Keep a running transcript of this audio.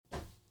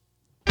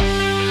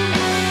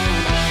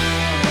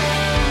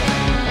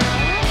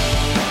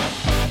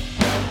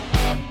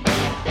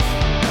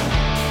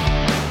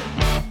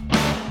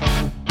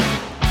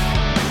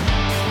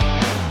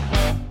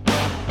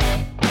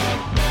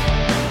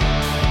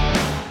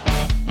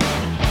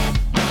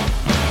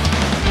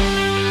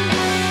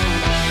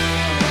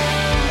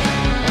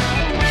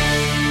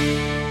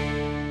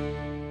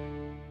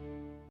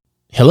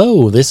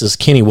Hello, this is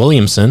Kenny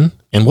Williamson,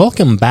 and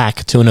welcome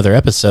back to another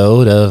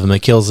episode of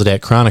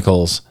Melchizedek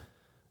Chronicles.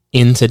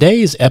 In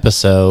today's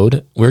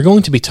episode, we're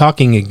going to be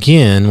talking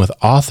again with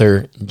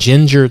author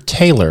Ginger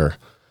Taylor,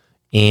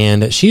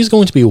 and she's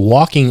going to be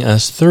walking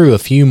us through a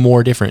few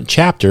more different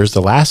chapters,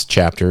 the last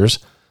chapters,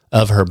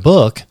 of her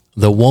book,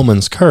 The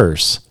Woman's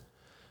Curse.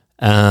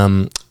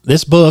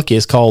 This book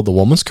is called The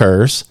Woman's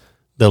Curse,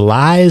 The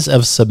Lies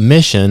of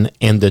Submission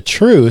and the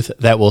Truth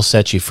That Will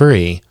Set You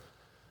Free.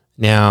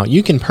 Now,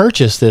 you can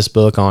purchase this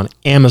book on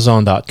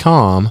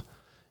Amazon.com,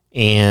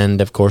 and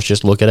of course,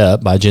 just look it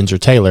up by Ginger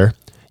Taylor.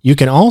 You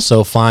can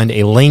also find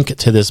a link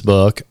to this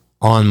book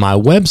on my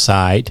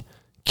website,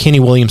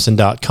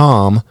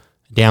 KennyWilliamson.com,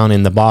 down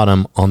in the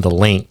bottom on the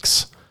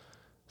links.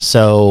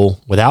 So,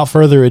 without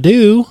further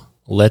ado,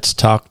 let's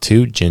talk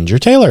to Ginger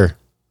Taylor.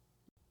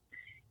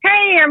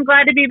 Hey, I'm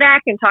glad to be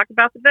back and talk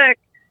about the book.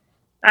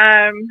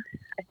 I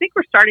think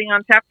we're starting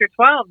on chapter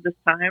 12 this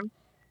time,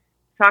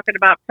 talking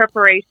about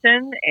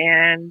preparation.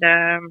 And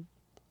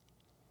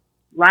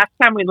last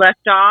time we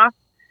left off,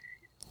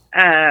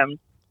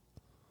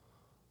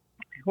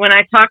 when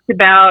I talked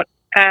about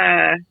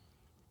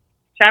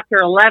chapter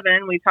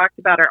 11, we talked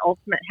about our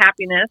ultimate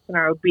happiness and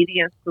our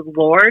obedience to the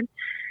Lord.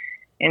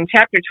 And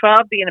chapter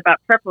 12 being about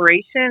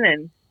preparation.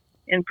 And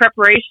in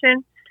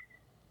preparation,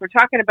 we're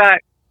talking about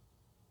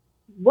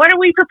what are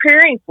we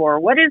preparing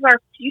for? What is our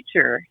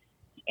future?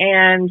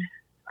 And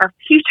our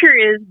future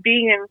is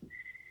being in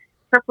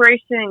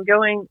preparation and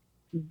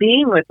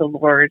being with the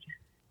Lord,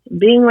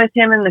 being with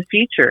Him in the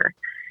future.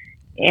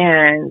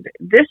 And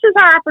this is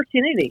our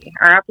opportunity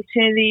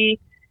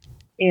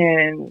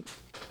in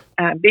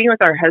being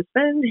with our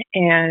husband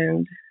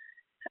and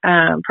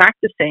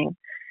practicing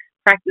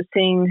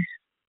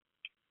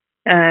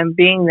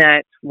being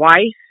that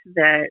wife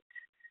that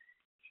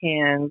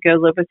can go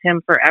live with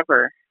Him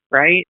forever,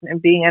 right? And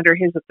being under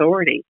His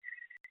authority.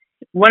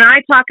 When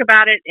I talk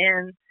about it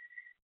in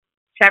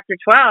chapter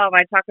 12,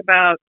 I talk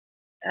about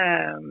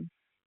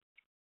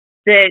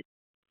that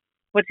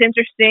what's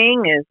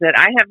interesting is that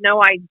I have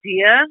no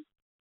idea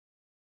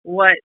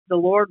what the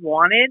Lord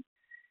wanted.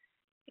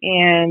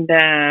 And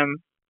that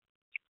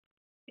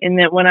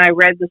when I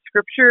read the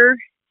scripture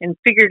and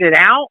figured it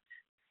out,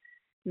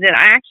 that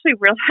I actually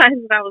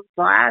realized that I was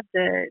glad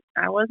that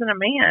I wasn't a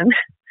man.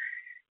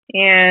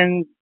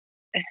 And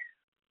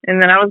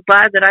that I was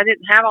glad that I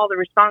didn't have all the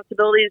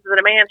responsibilities that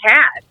a man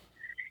had.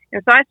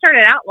 And so I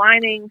started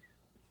outlining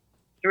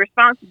the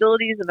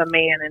responsibilities of a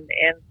man and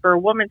for a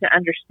woman to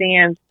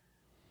understand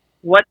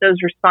what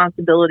those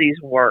responsibilities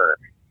were.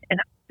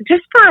 And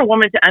just for a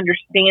woman to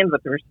understand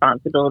what the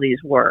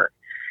responsibilities were.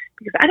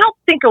 Because I don't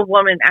think a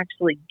woman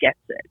actually gets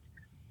it.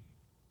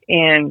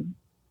 And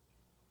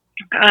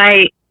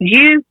I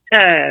used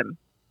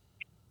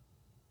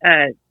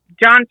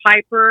John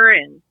Piper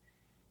and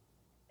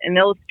an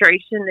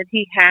illustration that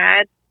he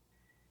had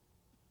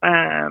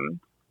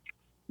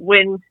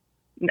when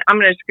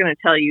I'm just going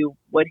to tell you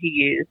what he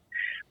used.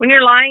 When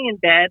you're lying in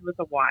bed with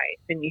a wife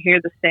and you hear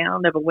the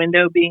sound of a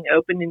window being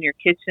opened in your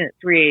kitchen at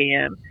 3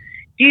 a.m.,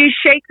 do you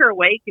shake her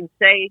awake and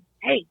say,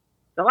 hey,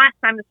 the last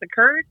time this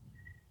occurred,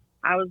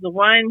 I was the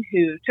one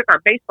who took our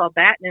baseball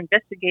bat and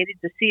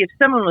investigated to see if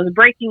someone was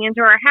breaking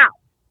into our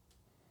house.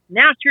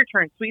 Now it's your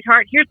turn,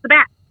 sweetheart. Here's the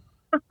bat.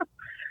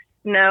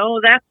 No,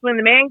 that's when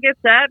the man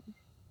gets up.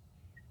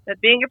 That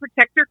being a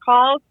protector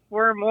calls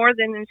for more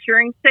than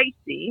ensuring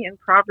safety. And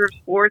Proverbs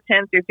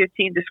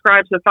 4:10-15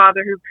 describes a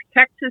father who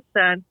protects his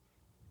son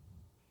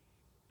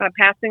by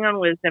passing on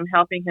wisdom,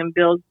 helping him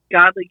build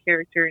godly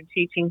character, and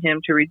teaching him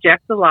to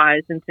reject the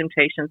lies and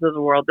temptations of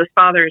the world. This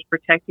father is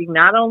protecting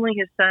not only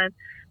his son,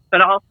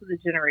 but also the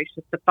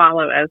generations to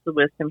follow as the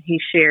wisdom he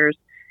shares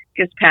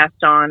gets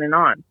passed on and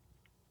on.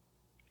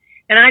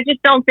 And I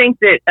just don't think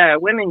that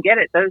women get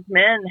it. Those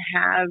men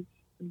have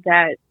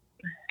that,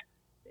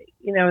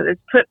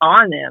 it's put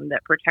on them,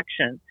 that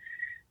protection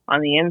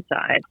on the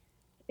inside.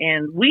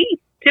 And we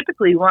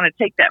typically want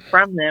to take that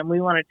from them.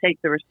 We want to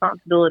take the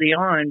responsibility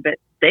on, but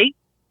they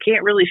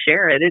can't really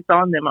share it. It's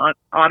on them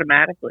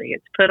automatically.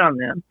 It's put on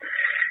them.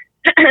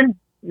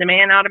 The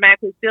man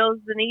automatically feels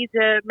the need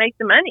to make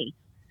the money.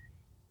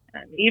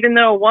 Even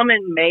though a woman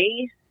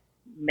may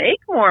make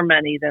more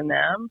money than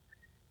them,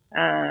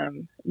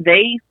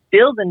 they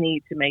feel the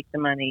need to make the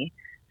money.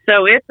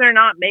 So if they're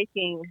not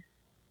making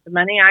the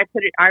money,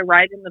 I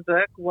write in the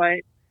book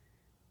what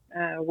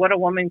a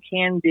woman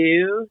can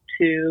do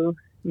to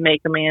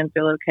make a man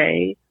feel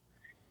okay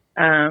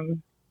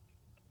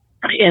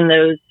in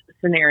those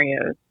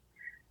scenarios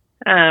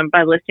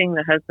by lifting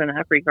the husband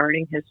up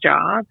regarding his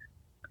job.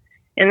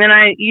 And then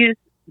I use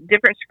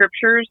different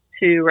scriptures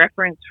to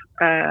reference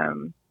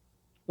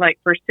like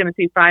 1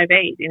 Timothy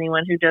 5:8,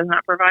 anyone who does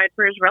not provide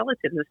for his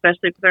relatives,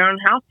 especially for their own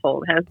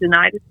household, has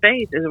denied his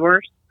faith, is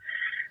worse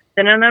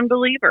than an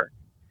unbeliever.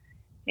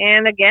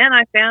 And again,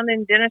 I found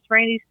in Dennis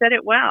Rainey said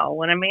it well.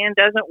 When a man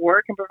doesn't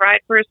work and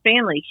provide for his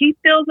family, he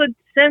feels a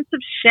sense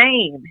of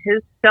shame.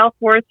 His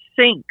self-worth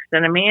sinks.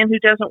 And a man who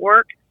doesn't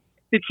work,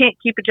 who can't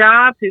keep a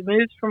job, who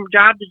moves from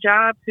job to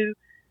job, who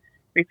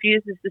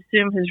refuses to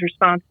assume his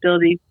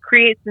responsibility,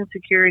 creates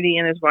insecurity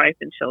in his wife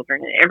and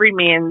children. And every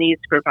man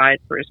needs to provide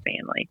for his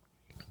family.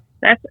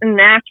 That's a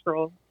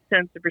natural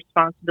sense of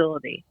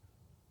responsibility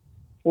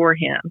for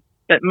him.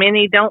 But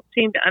many don't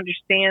seem to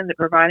understand that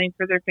providing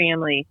for their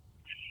family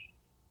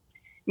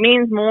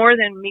means more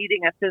than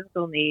meeting a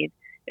physical need.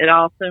 It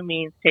also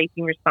means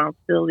taking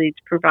responsibility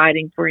to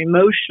providing for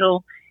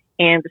emotional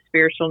and the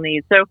spiritual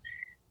needs. So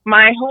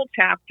my whole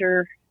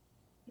chapter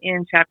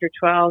in chapter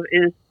 12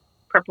 is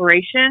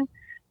preparation,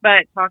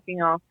 but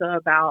talking also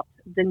about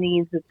the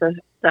needs that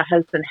the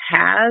husband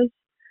has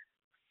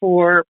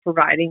for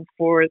providing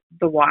for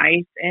the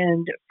wife,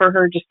 and for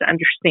her just to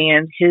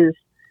understand his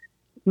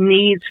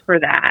needs for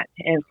that,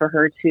 and for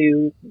her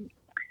to,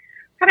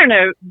 I don't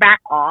know, back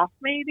off,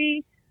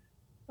 maybe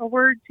a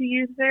word to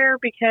use there,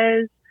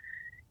 because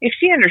if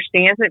she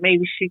understands it,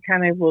 maybe she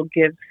kind of will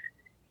give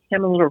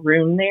him a little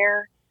room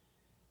there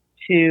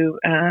to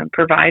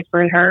provide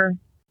for her.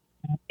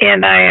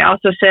 And I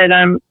also said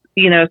I'm,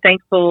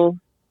 thankful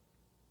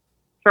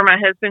for my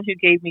husband who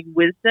gave me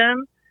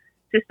wisdom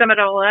to sum it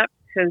all up,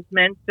 because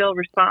men feel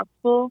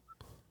responsible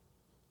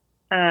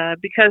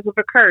because of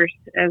a curse.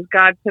 As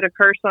God put a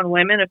curse on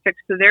women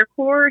affixed to their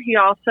core, he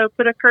also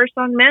put a curse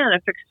on men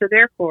affixed to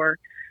their core.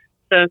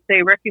 So if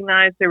they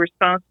recognize their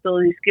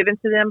responsibilities given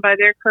to them by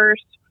their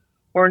curse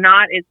or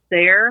not, it's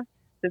there.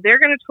 So they're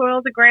going to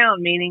toil the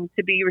ground, meaning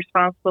to be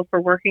responsible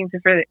for working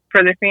for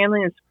their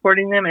family and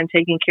supporting them and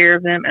taking care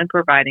of them and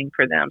providing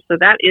for them. So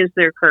that is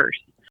their curse.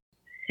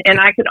 And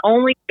I could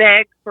only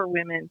beg for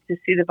women to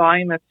see the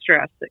volume of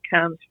stress that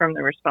comes from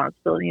the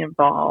responsibility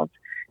involved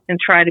and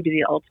try to be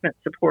the ultimate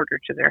supporter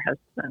to their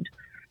husband,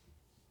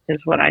 is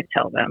what I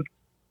tell them.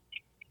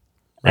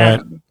 Right.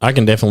 I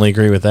can definitely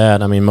agree with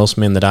that. I mean, most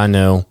men that I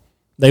know,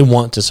 they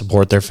want to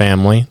support their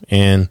family,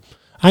 and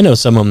I know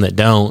some of them that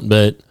don't,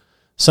 but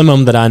some of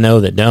them that I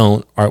know that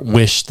don't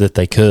wish that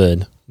they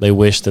could. They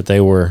wish that they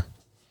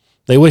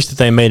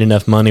made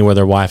enough money where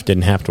their wife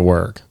didn't have to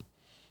work.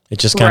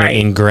 It's just kind of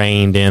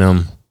ingrained in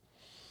them.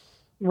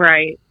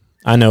 Right.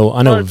 I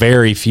know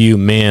very few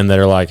men that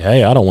are like,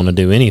 hey, I don't want to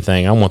do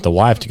anything. I want the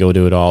wife to go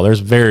do it all. There's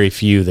very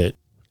few that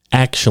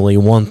actually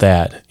want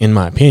that, in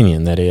my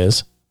opinion, that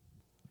is.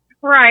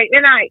 Right.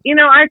 And I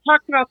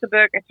talked about the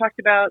book. I talked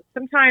about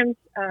sometimes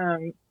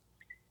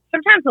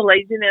the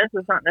laziness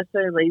is not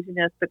necessarily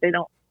laziness, but they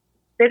don't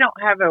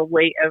have a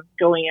way of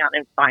going out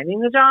and finding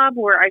the job,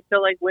 where I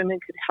feel like women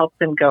could help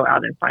them go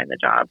out and find the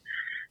job.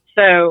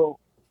 So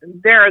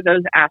there are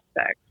those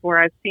aspects where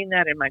I've seen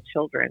that in my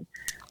children,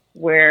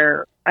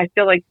 where I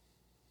feel like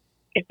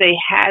if they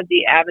had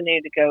the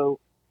avenue to go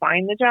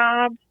find the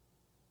job,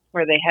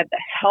 where they had the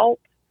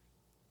help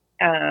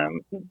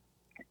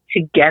to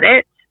get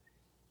it,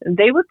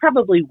 they would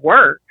probably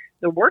work.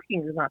 The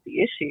working is not the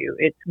issue.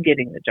 It's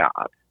getting the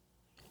job.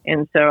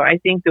 And so I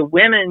think the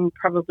women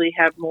probably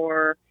have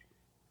more,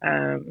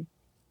 they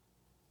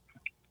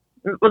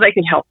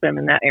could help them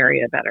in that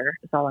area better,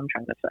 is all I'm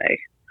trying to say.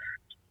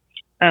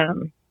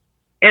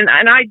 And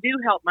I do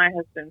help my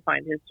husband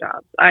find his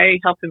jobs. I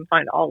help him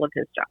find all of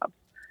his jobs.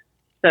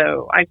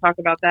 So I talk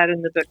about that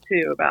in the book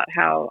too, about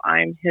how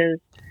I'm his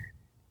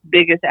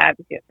biggest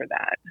advocate for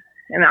that.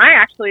 And I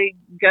actually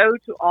go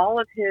to all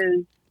of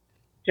his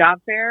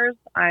job fairs.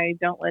 I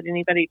don't let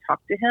anybody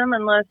talk to him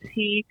unless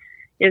he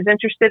is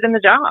interested in the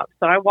job.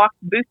 So I walk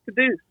booth to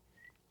booth.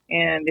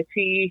 And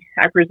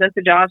I present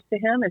the jobs to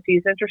him. If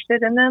he's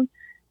interested in them,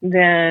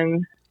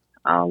 then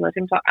I'll let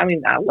him talk.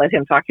 I'll let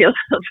him talk. He'll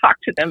talk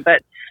to them,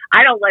 but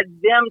I don't let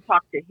them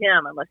talk to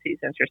him unless he's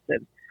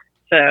interested.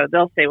 So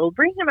they'll say, well,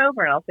 bring him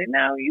over. And I'll say,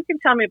 no, you can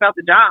tell me about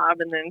the job,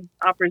 and then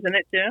I'll present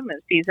it to him.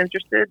 If he's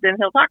interested, then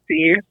he'll talk to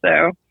you.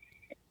 So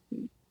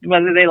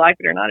whether they like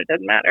it or not, it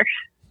doesn't matter.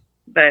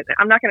 But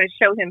I'm not going to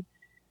show him.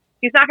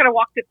 He's not going to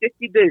walk to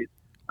 50 booths.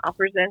 I'll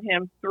present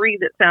him 3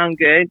 that sound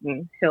good,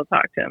 and he'll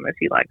talk to them if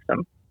he likes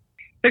them.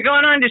 So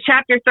going on to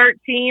chapter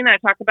 13, I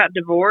talk about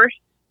divorce.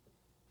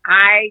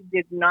 I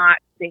did not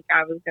think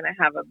I was going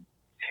to have a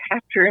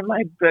chapter in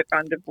my book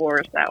on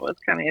divorce. That was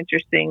kind of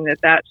interesting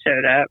that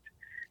showed up.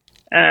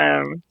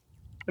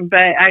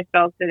 But I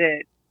felt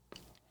that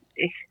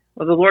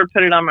the Lord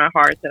put it on my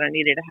heart that I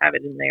needed to have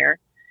it in there.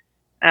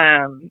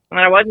 And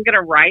I wasn't going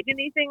to write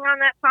anything on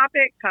that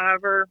topic.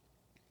 However,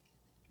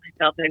 I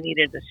felt I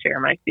needed to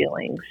share my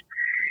feelings.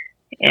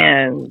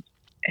 And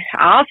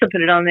I also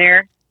put it on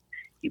there.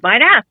 You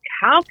might ask,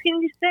 how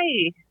can you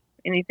say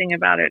anything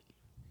about it?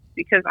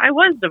 Because I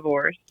was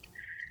divorced.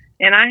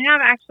 And I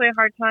have actually a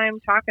hard time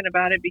talking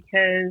about it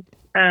because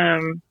I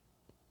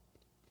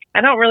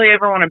don't really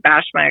ever want to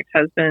bash my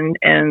ex-husband.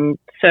 And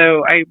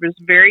so I was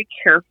very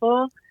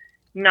careful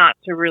not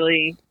to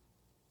really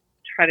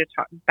try to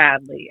talk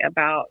badly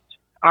about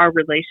our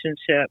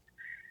relationship.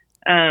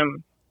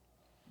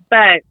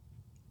 But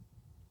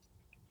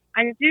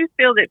I do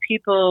feel that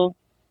people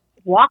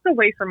walk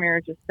away from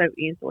marriages so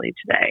easily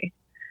today.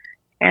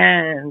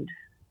 And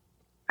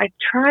I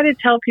try to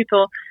tell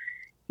people,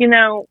 you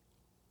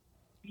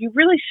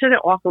really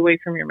shouldn't walk away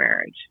from your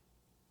marriage.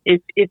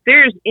 If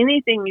there's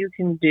anything you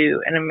can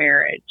do in a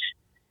marriage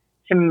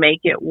to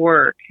make it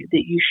work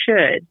that you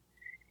should.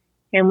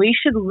 And we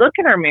should look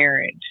at our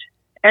marriage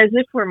as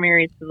if we're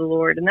married to the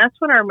Lord. And that's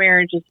what our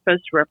marriage is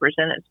supposed to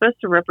represent. It's supposed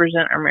to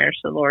represent our marriage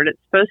to the Lord. It's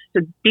supposed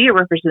to be a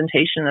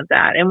representation of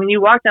that. And when you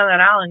walk down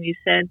that aisle and you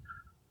said,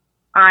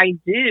 I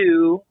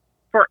do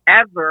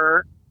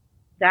forever,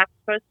 that's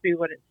supposed to be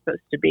what it's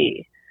supposed to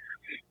be.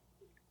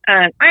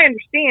 I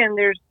understand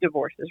there's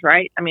divorces,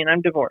 right? I mean,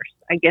 I'm divorced.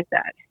 I get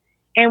that.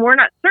 And we're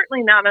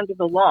certainly not under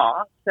the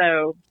law.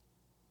 So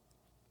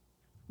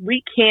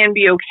we can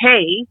be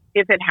okay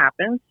if it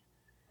happens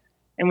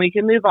and we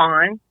can move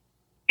on.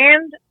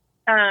 And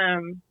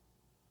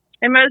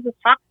Moses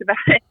talks about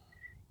it.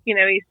 You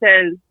know, he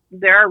says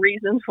there are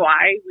reasons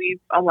why we've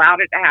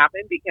allowed it to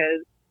happen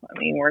because, I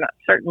mean, we're not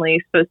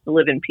certainly supposed to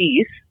live in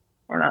peace.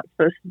 We're not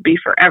supposed to be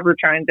forever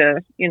trying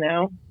to, you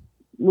know,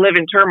 live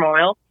in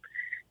turmoil.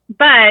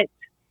 But,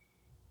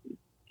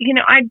 you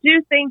know, I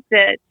do think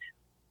that,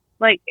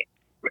 like,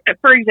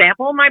 for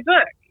example, my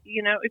book,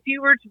 you know, if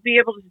you were to be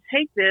able to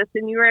take this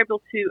and you were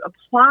able to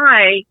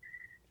apply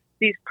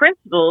these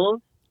principles,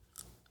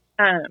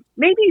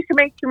 maybe you can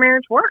make your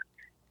marriage work.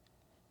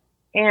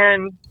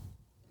 And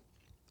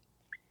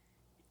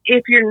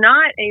if you're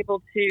not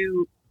able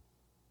to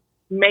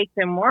make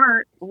them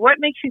work, what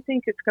makes you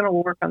think it's going to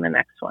work on the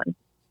next one?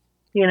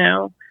 You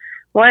know,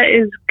 what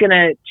is going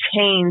to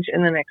change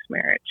in the next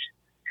marriage?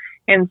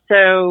 And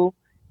so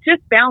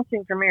just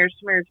bouncing from marriage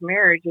to marriage to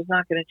marriage is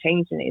not going to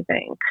change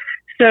anything.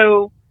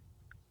 So,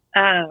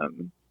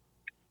 and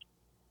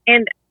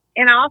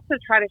I also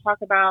try to talk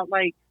about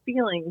like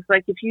feelings,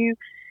 like if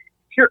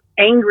you're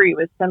angry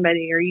with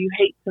somebody or you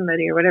hate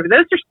somebody or whatever,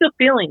 those are still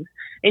feelings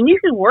and you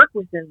can work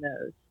within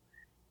those.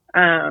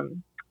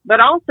 But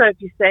also if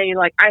you say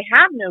like, I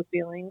have no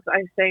feelings,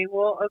 I say,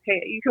 well,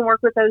 okay, you can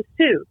work with those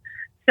too.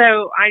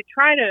 So I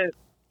try to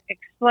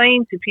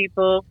explain to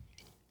people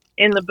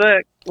in the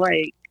book,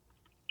 like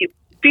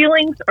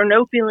feelings or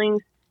no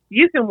feelings,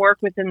 you can work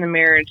within the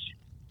marriage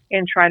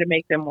and try to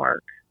make them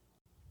work,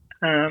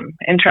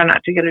 and try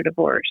not to get a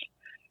divorce.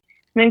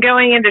 And then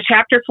going into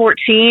chapter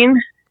 14,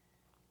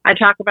 I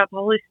talk about the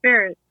Holy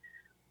Spirit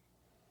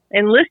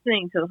and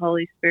listening to the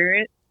Holy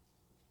Spirit,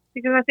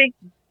 because I think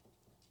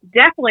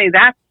definitely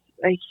that's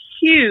a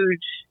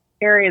huge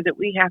area that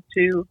we have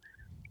to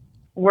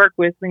work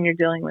with when you're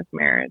dealing with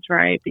marriage,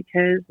 right?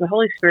 Because the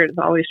Holy Spirit is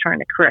always trying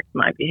to correct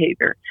my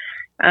behavior.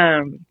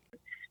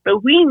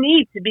 But we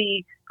need to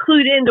be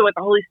clued into what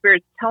the Holy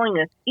Spirit's telling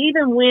us,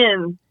 even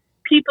when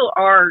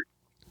our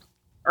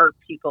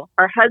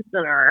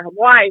husband or our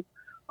wife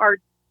are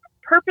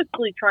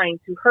purposely trying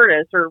to hurt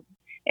us,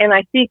 and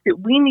I think that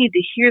we need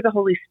to hear the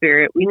Holy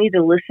Spirit. We need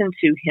to listen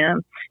to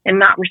him and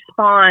not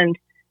respond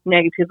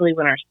negatively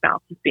when our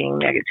spouse is being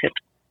negative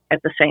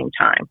at the same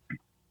time.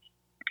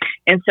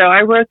 And so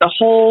I wrote a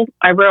whole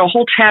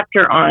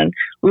chapter on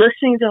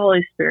listening to the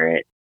Holy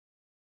Spirit.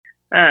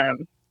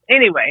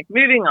 Anyway,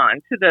 moving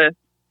on to the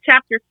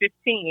chapter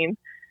 15.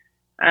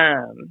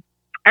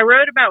 I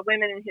wrote about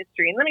women in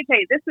history. And let me tell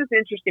you, this was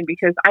interesting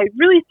because I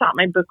really thought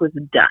my book was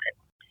done.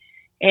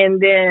 And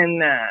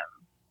then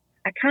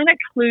I kind of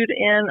clued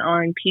in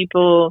on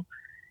people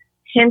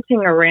hinting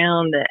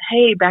around that,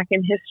 hey, back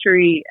in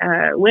history,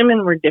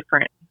 women were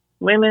different.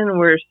 Women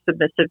were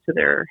submissive to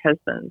their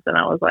husbands. And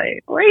I was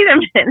like, wait a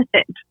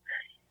minute.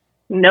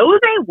 No,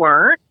 they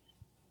weren't.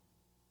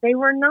 They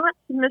were not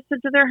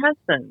submissive to their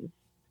husbands.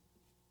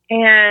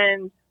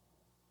 And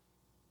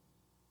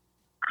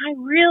I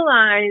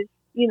realized,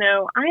 you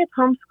know, I have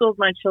homeschooled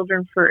my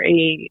children for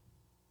a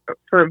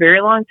very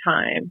long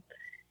time.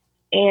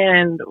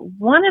 And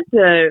one of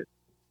the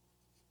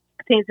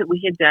things that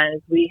we had done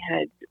is we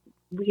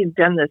had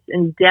done this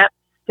in-depth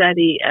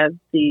study of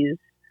these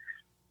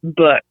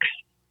books.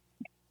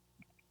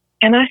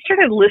 And I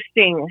started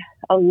listing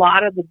a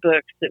lot of the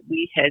books that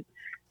we had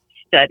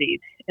studied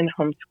in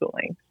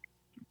homeschooling.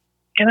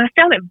 And I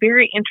found it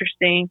very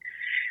interesting,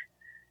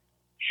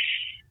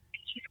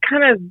 just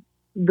kind of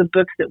the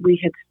books that we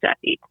had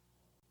studied.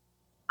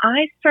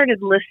 I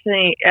started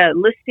listing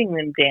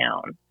them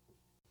down.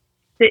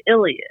 The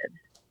Iliad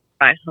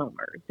by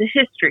Homer, the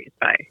Histories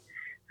by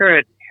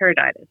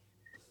Herodotus,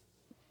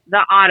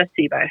 the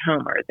Odyssey by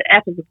Homer, the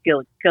Epic of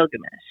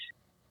Gilgamesh,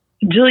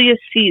 Julius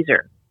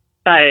Caesar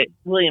by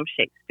William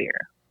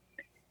Shakespeare.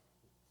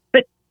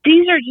 But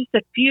these are just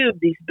a few of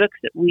these books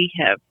that we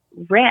have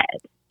read.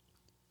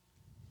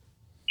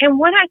 And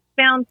what I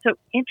found so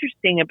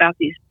interesting about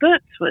these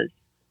books was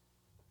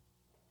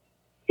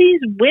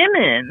these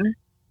women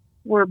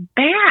were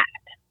bad.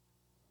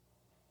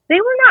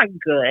 They were not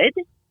good.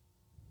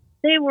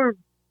 They were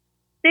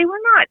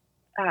not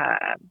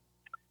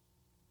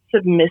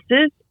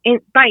submissive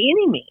by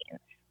any means.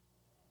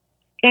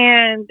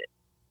 And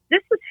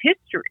this was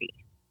history.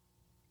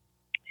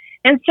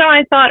 And so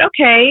I thought,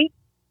 okay,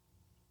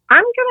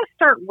 I'm going to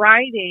start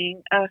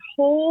writing a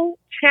whole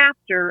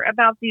chapter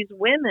about these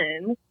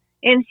women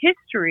in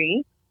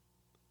history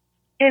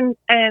and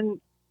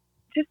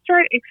just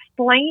start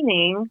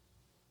explaining,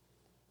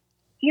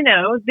 you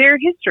know, their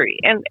history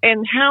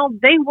and how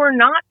they were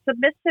not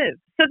submissive.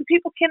 So the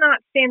people cannot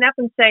stand up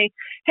and say,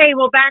 hey,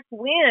 well, back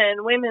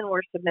when women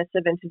were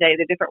submissive and today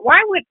they're different.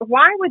 Why would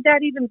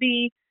that even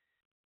be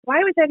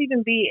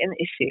an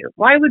issue?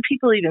 Why would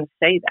people even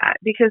say that?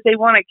 Because they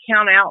want to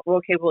count out, well,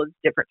 okay, well, it's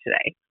different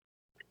today.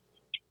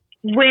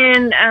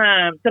 When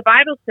the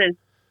Bible says,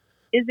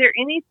 is there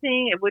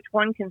anything of which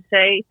one can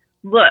say,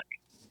 look,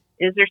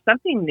 is there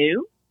something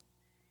new?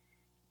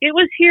 It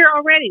was here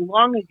already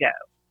long ago.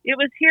 It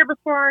was here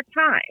before our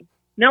time.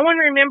 No one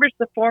remembers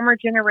the former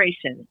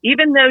generation.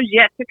 Even those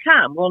yet to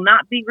come will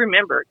not be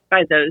remembered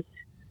by those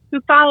who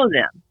follow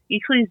them.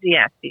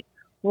 Ecclesiastes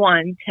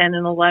 1, 10,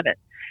 and 11.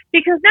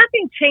 Because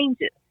nothing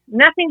changes.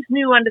 Nothing's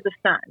new under the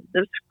sun.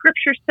 The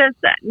scripture says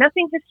that.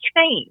 Nothing has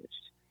changed.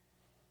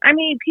 I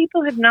mean,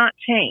 people have not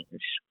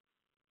changed.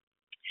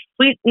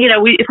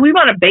 If we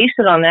want to base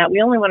it on that,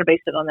 we only want to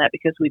base it on that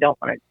because we don't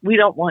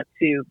want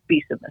to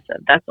be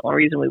submissive. That's the only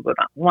reason we would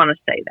want to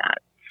say that.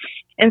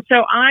 And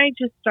so I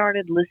just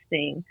started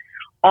listing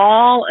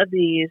all of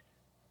these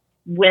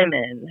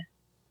women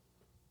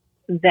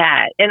and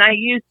I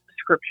used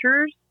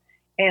scriptures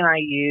and I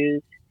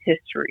used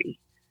history.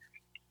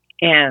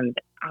 And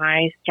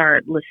I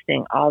start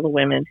listing all the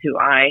women who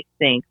I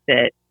think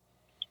that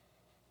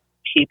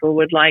people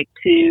would like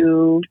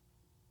to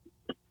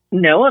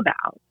know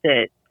about,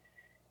 that,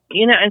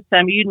 and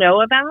some you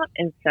know about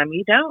and some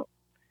you don't.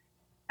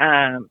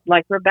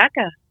 Like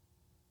Rebecca.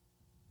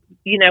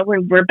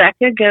 When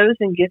Rebecca goes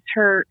and gets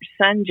her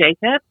son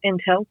Jacob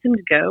and tells him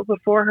to go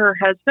before her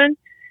husband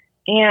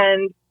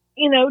and,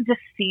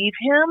 deceive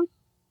him.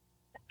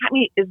 I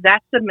mean, is that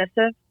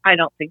submissive? I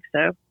don't think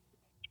so.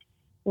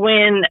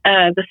 When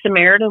the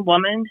Samaritan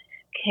woman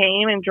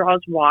came and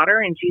draws water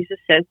and Jesus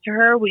says to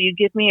her, will you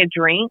give me a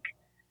drink?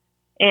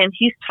 And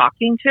he's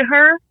talking to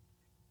her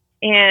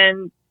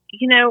and,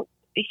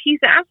 he's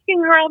asking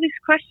her all these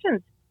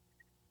questions.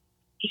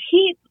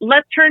 He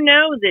lets her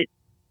know that,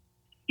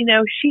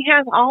 she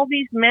has all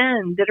these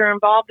men that are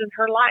involved in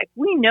her life.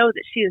 We know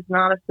that she is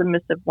not a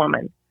submissive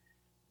woman.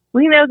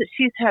 We know that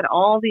she's had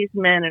all these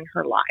men in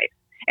her life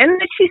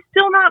and that she's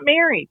still not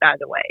married, by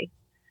the way.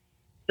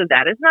 So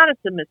that is not a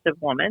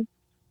submissive woman.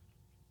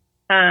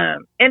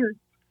 And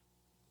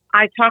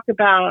I talk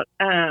about,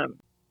 I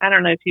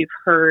don't know if you've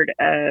heard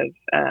of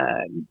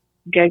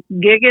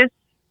Gigas.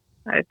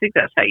 I think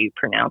that's how you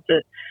pronounce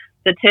it.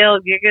 The Tale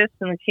of Gigas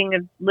and the King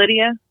of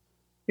Lydia.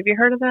 Have you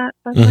heard of that?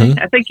 Mm-hmm.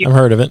 I think you've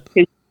heard of it.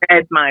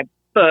 Read my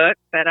book,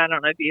 but I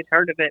don't know if you'd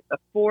heard of it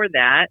before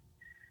that.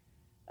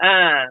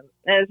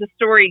 As the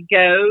story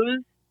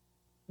goes,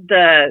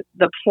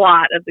 the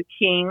plot of the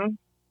king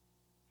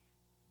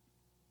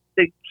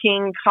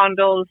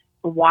Condol's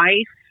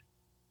wife.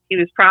 He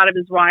was proud of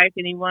his wife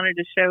and he wanted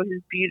to show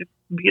his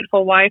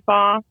beautiful wife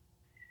off.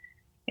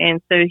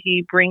 And so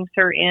he brings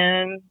her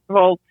in.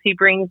 Well, he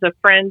brings a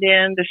friend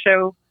in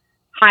to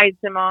hides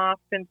him off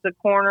into the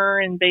corner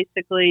and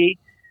basically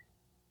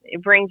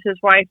brings his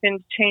wife in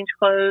to change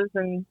clothes,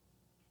 and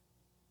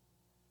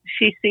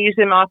she sees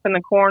him off in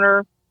the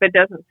corner but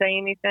doesn't say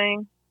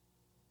anything.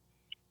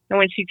 And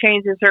when she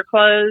changes her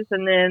clothes,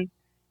 and then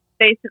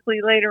basically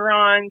later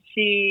on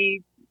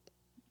she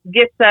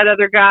gets that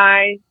other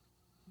guy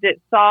that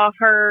saw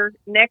her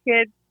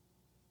naked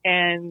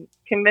and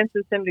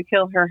convinces him to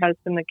kill her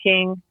husband, the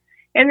king,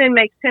 and then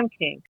makes him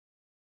king.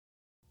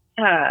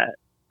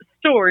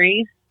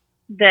 Stories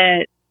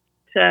that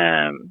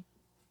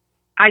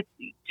I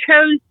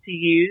chose to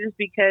use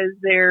because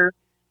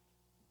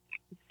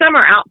some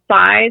are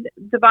outside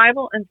the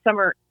Bible and some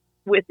are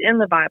within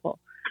the Bible,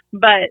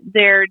 but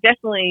they're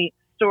definitely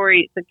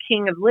stories. The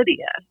King of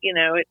Lydia,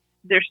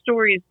 they're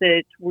stories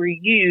that were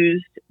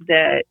used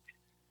that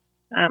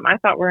I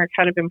thought were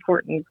kind of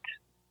important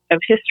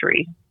of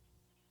history.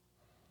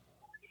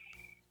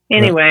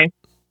 Anyway.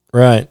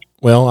 Right.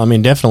 Well, I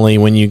mean, definitely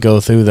when you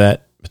go through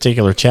that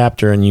particular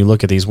chapter and you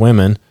look at these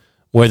women,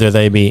 whether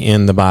they be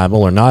in the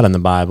Bible or not in the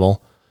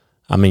Bible,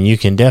 I mean, you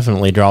can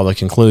definitely draw the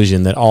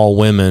conclusion that all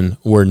women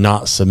were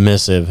not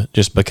submissive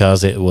just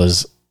because it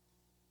was,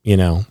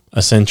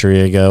 a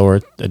century ago or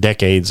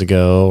decades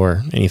ago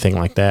or anything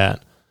like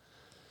that.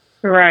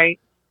 Right.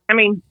 I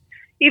mean,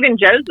 even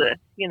Joseph,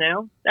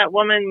 that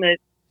woman that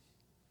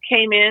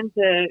came in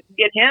to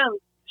get him,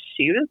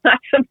 she was not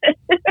submissive,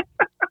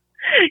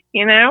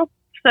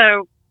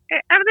 So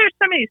there's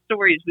so many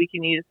stories we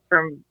can use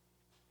from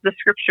the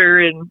scripture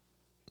and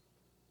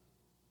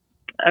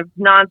of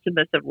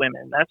non-submissive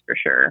women, that's for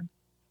sure.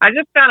 I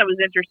just found it was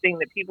interesting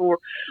that people were,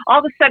 all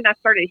of a sudden I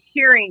started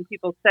hearing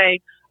people say,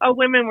 oh,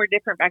 women were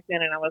different back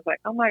then. And I was like,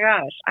 oh my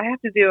gosh, I have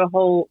to do a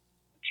whole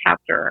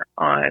chapter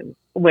on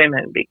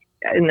women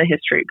in the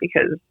history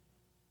because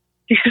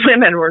these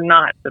women were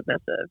not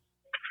submissive.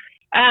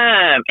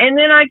 And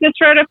then I just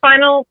wrote a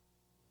final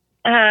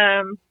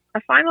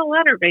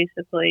letter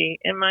basically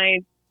in my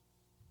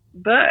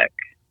book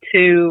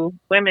to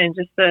women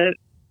just to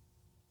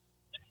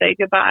say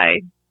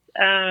goodbye.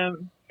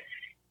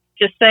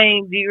 Just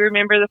saying, do you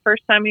remember the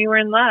first time you were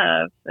in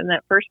love and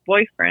that first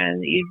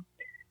boyfriend that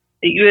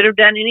you would have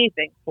done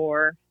anything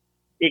for,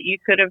 that you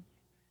could have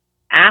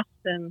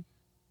asked them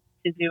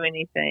to do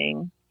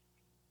anything.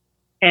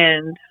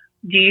 And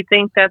do you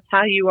think that's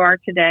how you are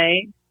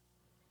today?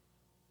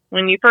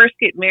 When you first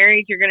get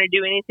married, you're going to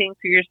do anything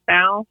for your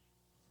spouse.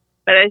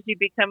 But as you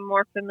become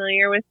more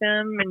familiar with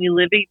them and you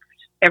live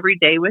every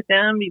day with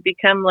them, you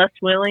become less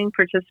willing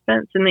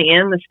participants. In the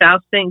end, the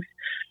spouse thinks,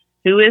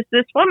 who is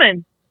this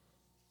woman?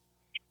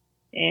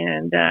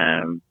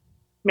 And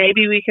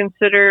maybe we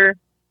consider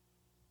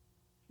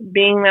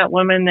being that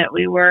woman that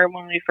we were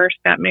when we first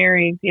got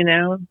married,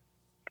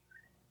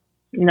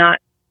 not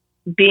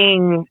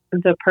being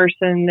the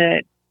person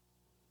that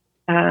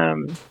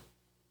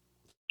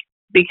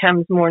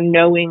becomes more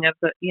knowing of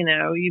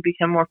you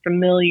become more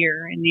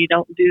familiar and you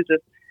don't do the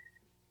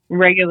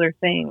regular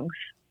things.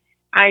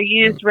 I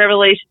used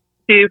Revelation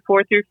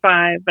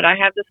 2:4-5, but I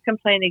have this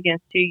complaint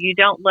against you. You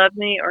don't love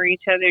me or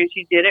each other as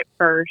you did at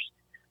first.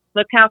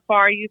 Look how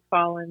far you've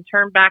fallen.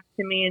 Turn back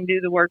to me and do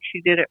the works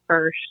you did at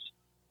first.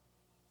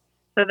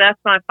 So that's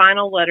my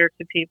final letter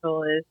to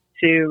people, is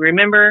to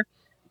remember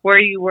where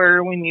you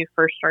were when you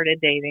first started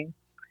dating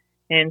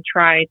and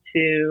try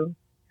to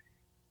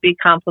be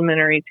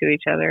complimentary to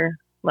each other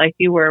like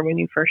you were when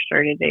you first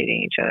started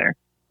dating each other.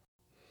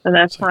 So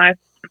that's why I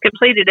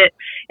completed it.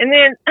 And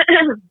then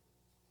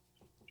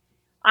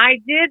I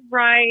did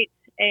write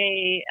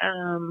a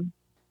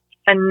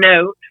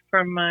note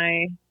from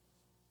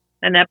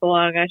an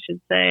epilogue, I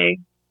should say,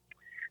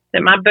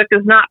 that my book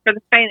is not for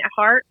the faint at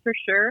heart, for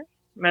sure.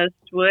 Most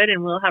would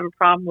and will have a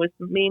problem with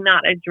me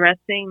not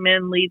addressing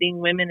men leading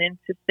women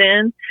into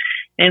sin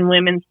and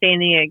women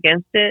standing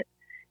against it.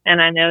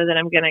 And I know that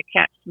I'm going to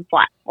catch some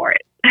flack for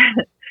it.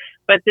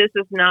 But this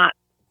is not,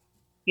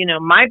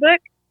 my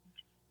book.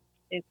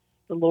 It's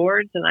the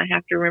Lord's, and I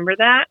have to remember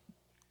that.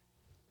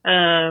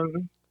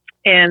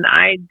 And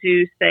I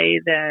do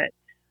say that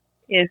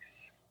if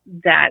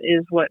that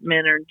is what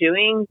men are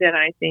doing, then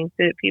I think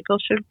that people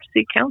should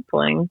seek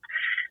counseling.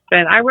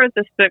 But I wrote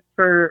this book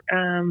for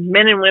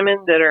men and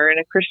women that are in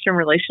a Christian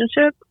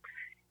relationship,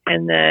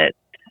 and that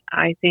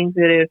I think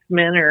that if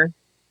men are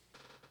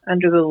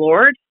under the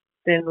Lord,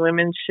 then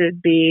women should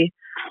be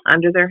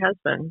under their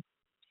husband.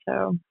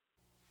 So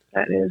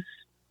that is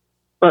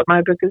what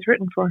my book is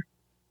written for.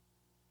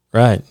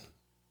 Right.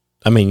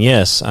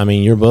 Yes.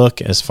 Your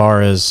book, as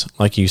far as,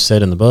 like you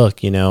said in the book,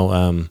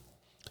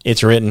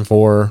 it's written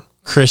for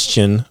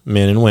Christian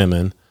men and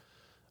women,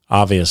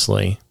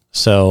 obviously.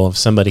 So if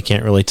somebody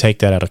can't really take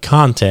that out of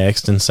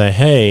context and say,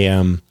 hey,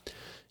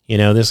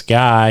 this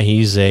guy,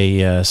 he's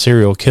a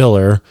serial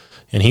killer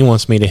and he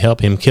wants me to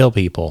help him kill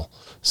people.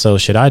 So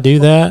should I do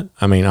that?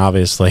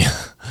 Obviously,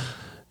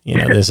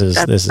 this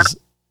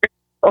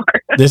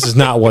is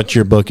not what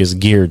your book is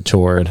geared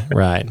toward.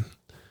 Right.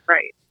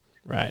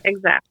 Right.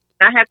 Exactly.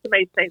 I had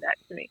somebody say that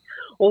to me.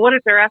 Well, what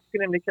if they're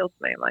asking him to kill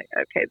somebody? I'm like,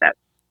 okay,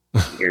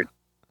 you're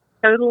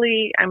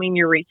totally,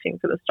 you're reaching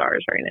for the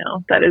stars right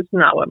now. That is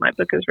not what my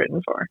book is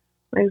written for.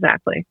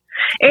 Exactly.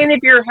 And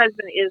if your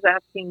husband is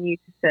asking you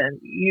to sin,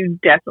 you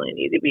definitely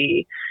need to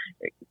be,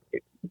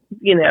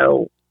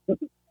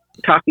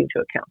 talking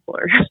to a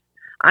counselor.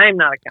 I am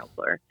not a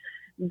counselor.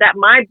 That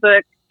my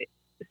book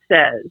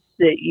says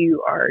that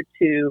you are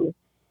to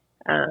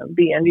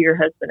be under your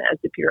husband as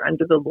if you're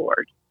under the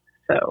Lord.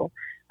 So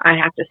I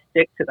have to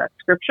stick to that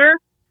scripture,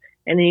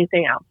 and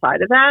anything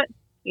outside of that,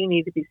 you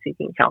need to be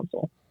seeking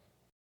counsel.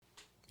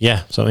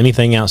 Yeah. So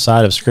anything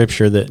outside of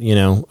scripture that,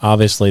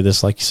 obviously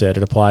this, like you said,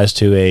 it applies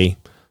to a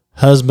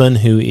husband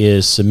who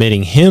is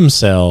submitting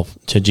himself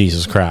to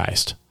Jesus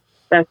Christ.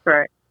 That's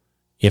right.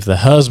 If the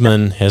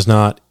husband has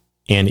not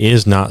and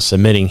is not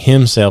submitting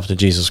himself to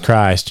Jesus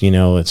Christ,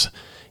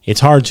 it's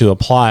hard to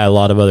apply a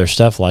lot of other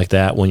stuff like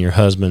that when your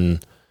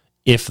husband,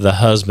 if the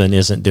husband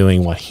isn't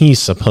doing what he's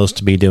supposed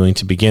to be doing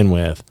to begin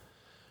with.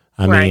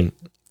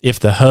 If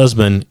the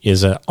husband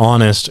is an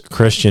honest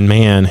Christian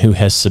man who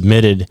has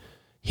submitted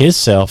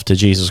himself to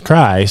Jesus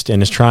Christ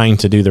and is trying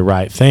to do the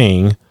right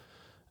thing,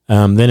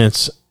 then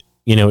it's,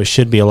 it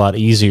should be a lot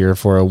easier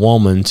for a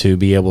woman to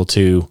be able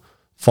to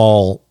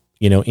fall,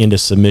 into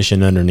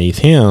submission underneath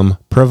him,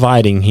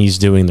 providing he's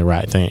doing the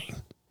right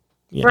thing.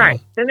 Right.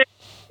 And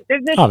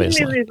there's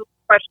obviously these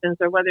questions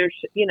of whether,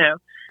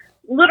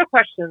 little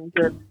questions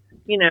of,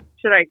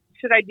 should I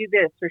do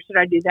this or should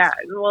I do that?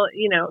 Well,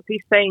 if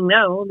he's saying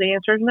no, the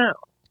answer is no.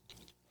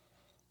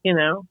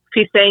 If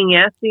he's saying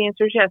yes, the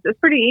answer is yes. It's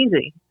pretty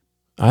easy.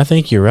 I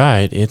think you're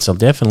right. It's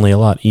definitely a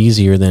lot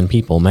easier than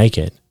people make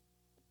it.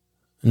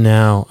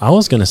 Now, I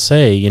was going to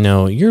say,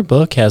 your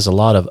book has a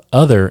lot of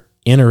other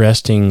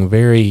interesting,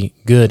 very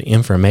good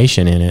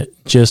information in it,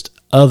 just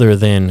other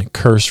than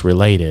curse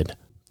related.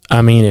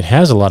 It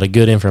has a lot of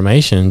good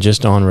information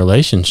just on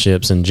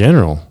relationships in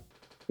general.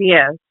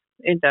 Yes,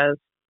 it does.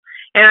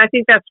 And I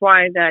think that's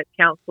why that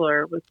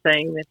counselor was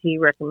saying that he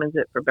recommends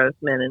it for both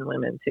men and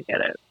women to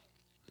get it.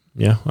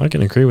 Yeah, I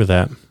can agree with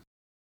that.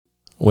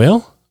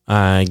 Well,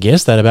 I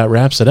guess that about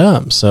wraps it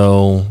up.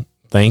 So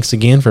thanks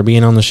again for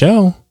being on the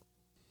show.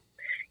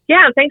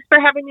 Yeah, thanks for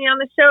having me on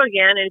the show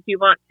again. And if you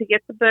want to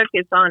get the book,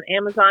 it's on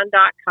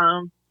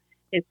Amazon.com.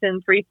 It's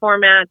in 3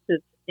 formats.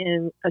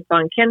 It's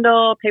on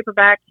Kindle,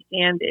 paperback,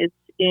 and it's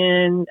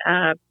in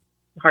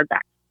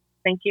hardback.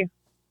 Thank you.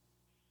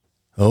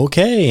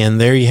 Okay,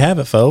 and there you have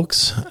it,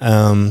 folks.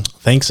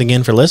 Thanks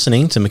again for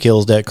listening to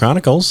McKill's Deck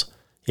Chronicles.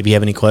 If you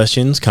have any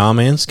questions,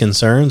 comments,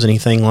 concerns,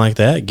 anything like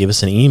that, give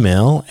us an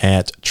email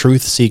at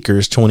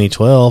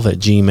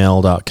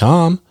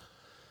truthseekers2012@gmail.com.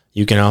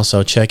 You can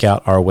also check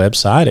out our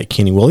website at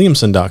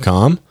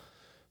kennywilliamson.com.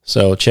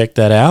 So check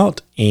that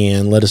out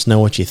and let us know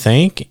what you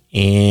think.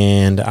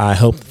 And I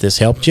hope that this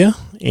helped you,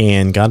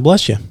 and God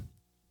bless you.